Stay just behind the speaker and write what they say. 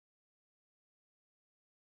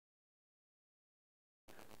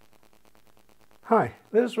Hi,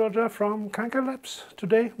 this is Roger from Kanka Labs.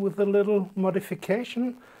 Today with a little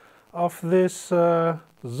modification of this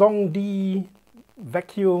Zhongdi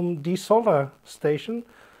Vacuum Desolder Station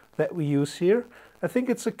that we use here. I think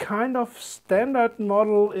it's a kind of standard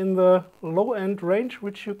model in the low-end range,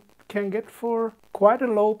 which you can get for quite a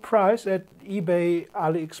low price at eBay,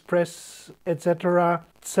 AliExpress, etc.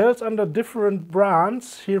 It sells under different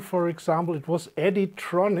brands. Here, for example, it was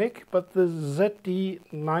Editronic, but the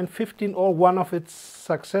ZD-915 or one of its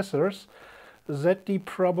successors. ZD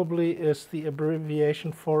probably is the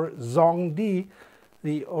abbreviation for Zhongdi,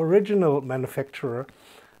 the original manufacturer.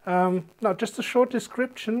 Now, just a short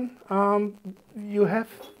description. You have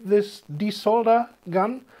this desolder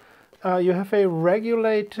gun. You have a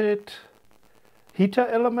regulated heater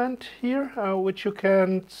element here, which you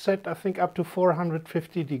can set, I think, up to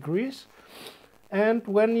 450 degrees. And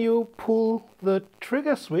when you pull the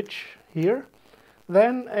trigger switch here,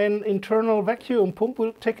 then an internal vacuum pump,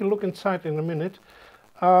 we'll take a look inside in a minute,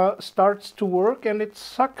 starts to work, and it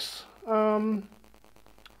sucks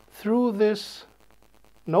through this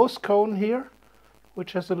nose cone here,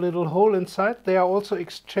 which has a little hole inside. They are also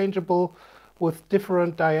exchangeable with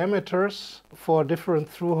different diameters for different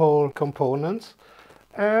through-hole components.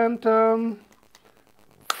 And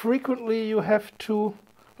frequently you have to,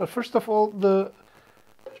 well, first of all, the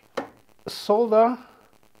solder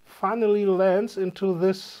finally lands into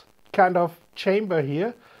this kind of chamber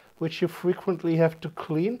here, which you frequently have to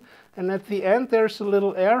clean. And at the end there's a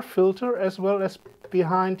little air filter, as well as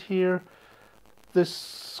behind here this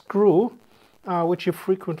screw, which you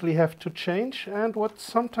frequently have to change. And what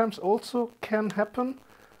sometimes also can happen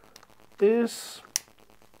is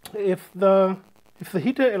if the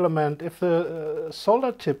heater element, if the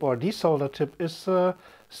solder tip or desolder tip is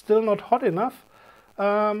still not hot enough,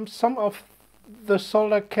 some of the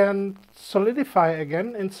solder can solidify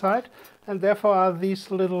again inside, and therefore are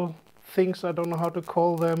these little things, I don't know how to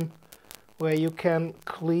call them, where you can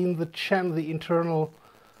clean the channel, the internal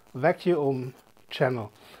vacuum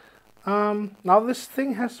channel. Now this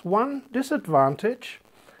thing has one disadvantage,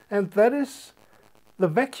 and that is the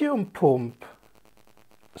vacuum pump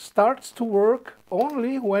starts to work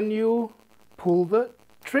only when you pull the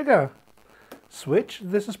trigger switch.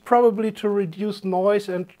 This is probably to reduce noise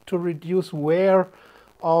and to reduce wear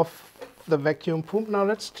of the vacuum pump. Now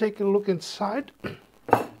let's take a look inside.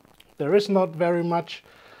 There is not very much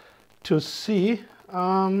to see.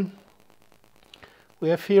 We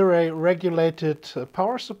have here a regulated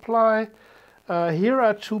power supply. Here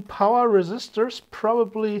are two power resistors,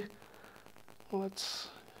 probably,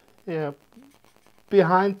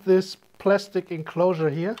 behind this plastic enclosure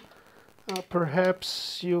here.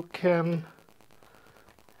 Perhaps you can,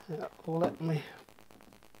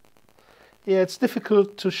 it's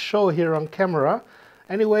difficult to show here on camera.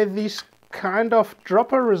 Anyway, these kind of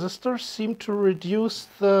dropper resistors seem to reduce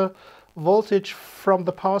the voltage from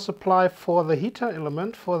the power supply for the heater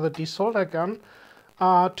element, for the desolder gun,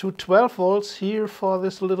 to 12 volts here for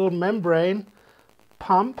this little membrane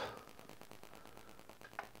pump.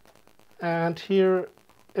 And here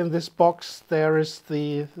in this box there is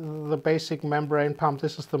the basic membrane pump.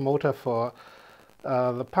 This is the motor for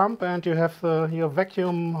the pump, and you have your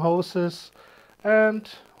vacuum hoses. And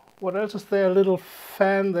what else is there? A little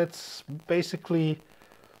fan that's basically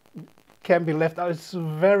can be left out. It's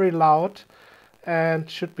very loud and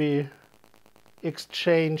should be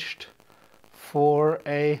exchanged for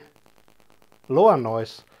a lower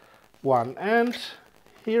noise one. And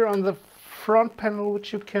here on the front panel,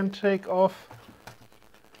 which you can take off,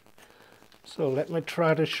 so let me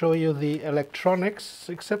try to show you the electronics.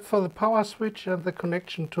 Except for the power switch and the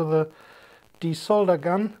connection to the desolder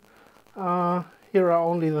gun, here are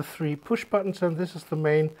only the three push buttons, and this is the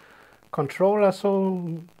main controller.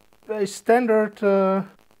 So a standard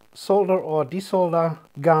solder or desolder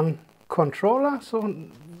gun controller. So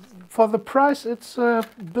for the price it's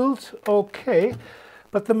built okay,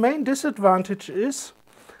 but the main disadvantage is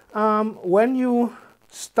when you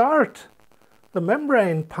start the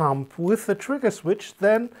membrane pump with the trigger switch,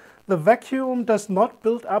 then the vacuum does not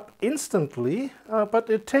build up instantly, but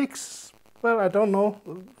it takes, well, I don't know,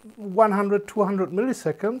 100, 200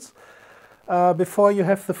 milliseconds before you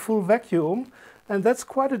have the full vacuum. And that's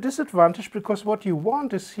quite a disadvantage, because what you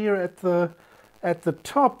want is here at the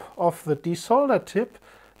top of the desolder tip,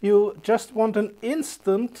 you just want an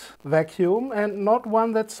instant vacuum and not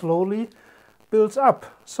one that slowly builds up.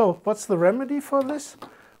 So what's the remedy for this?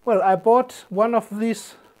 Well, I bought one of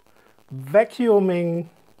these vacuuming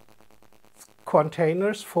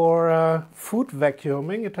containers for food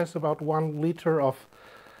vacuuming. It has about 1 liter of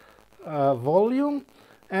volume,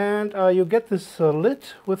 and you get this lid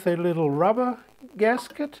with a little rubber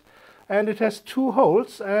gasket, and it has two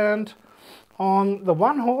holes, and on the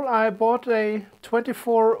one hole I bought a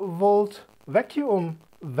 24-volt vacuum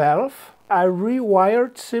valve. I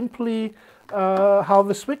rewired simply how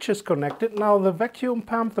the switch is connected. Now the vacuum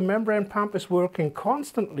pump, the membrane pump, is working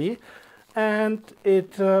constantly, and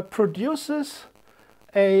it produces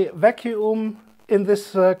a vacuum in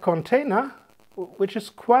this container, which is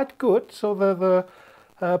quite good. So the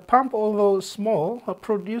pump, although small,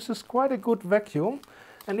 produces quite a good vacuum.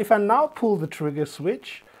 And if I now pull the trigger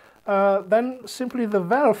switch, then simply the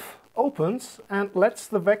valve opens and lets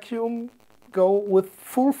the vacuum go with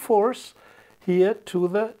full force here to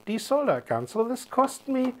the desolder account. So this cost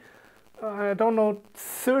me, I don't know,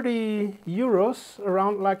 30 euros,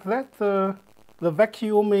 around like that, the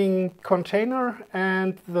vacuuming container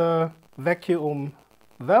and the vacuum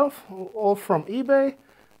valve, all from eBay,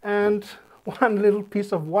 and one little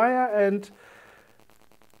piece of wire and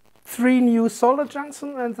 3 new solder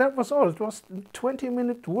junctions, and that was all. It was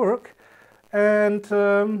 20-minute work. And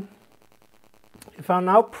if I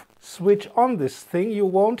now switch on this thing, you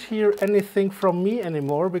won't hear anything from me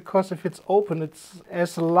anymore, because if it's open, it's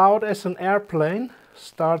as loud as an airplane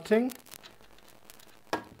starting.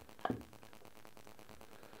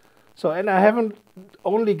 So, and I haven't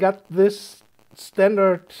only got this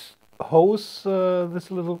standard hose,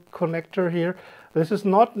 this little connector here. This is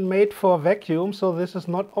not made for vacuum, so this is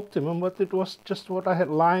not optimum, but it was just what I had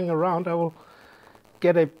lying around. I will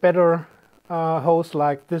get a better hose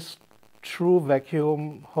like this true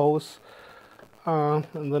vacuum hose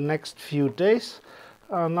in the next few days.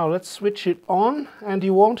 Now let's switch it on, and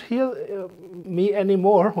you won't hear me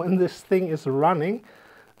anymore when this thing is running.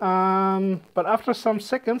 But after some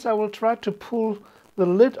seconds I will try to pull the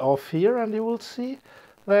lid off here, and you will see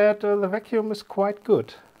that the vacuum is quite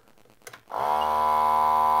good.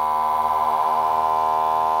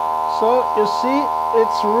 So you see,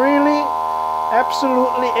 it's really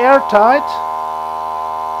absolutely airtight.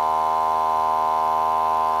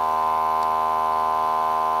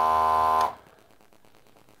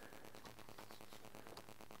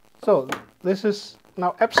 So this is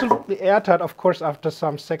now absolutely airtight. Of course, after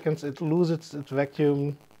some seconds it loses its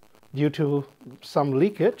vacuum due to some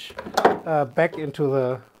leakage back into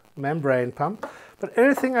the membrane pump. But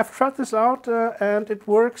anything, I've tried this out and it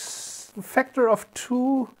works a factor of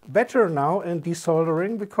 2 better now in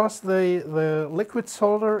desoldering, because the liquid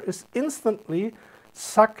solder is instantly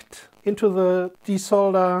sucked into the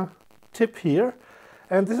desolder tip here.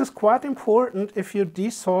 And this is quite important if you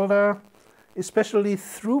desolder especially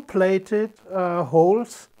through-plated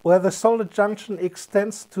holes where the solder junction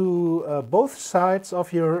extends to both sides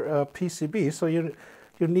of your PCB. So you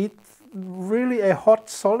need really a hot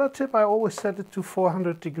solder tip. I always set it to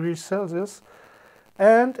 400 degrees Celsius,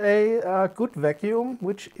 and a good vacuum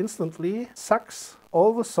which instantly sucks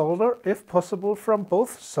all the solder, if possible, from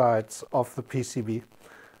both sides of the PCB.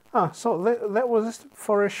 So that was it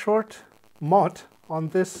for a short mod on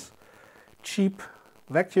this cheap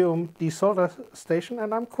vacuum desolder station,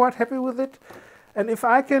 and I'm quite happy with it. And if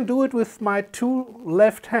I can do it with my 2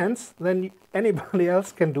 left hands, then anybody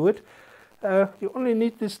else can do it. You only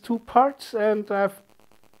need these 2 parts, and I've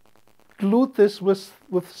glued this with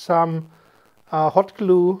some hot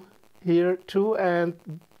glue here too, and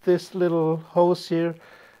this little hose here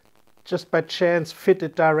just by chance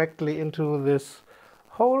fitted directly into this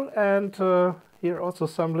hole, and here also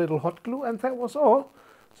some little hot glue, and that was all.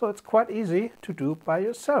 So it's quite easy to do by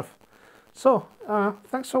yourself. So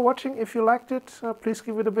thanks for watching. If you liked it, please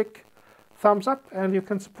give it a big thumbs up, and you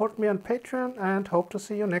can support me on Patreon, and hope to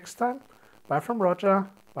see you next time. Bye from Roger.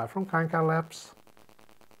 Bye from Kanka Labs.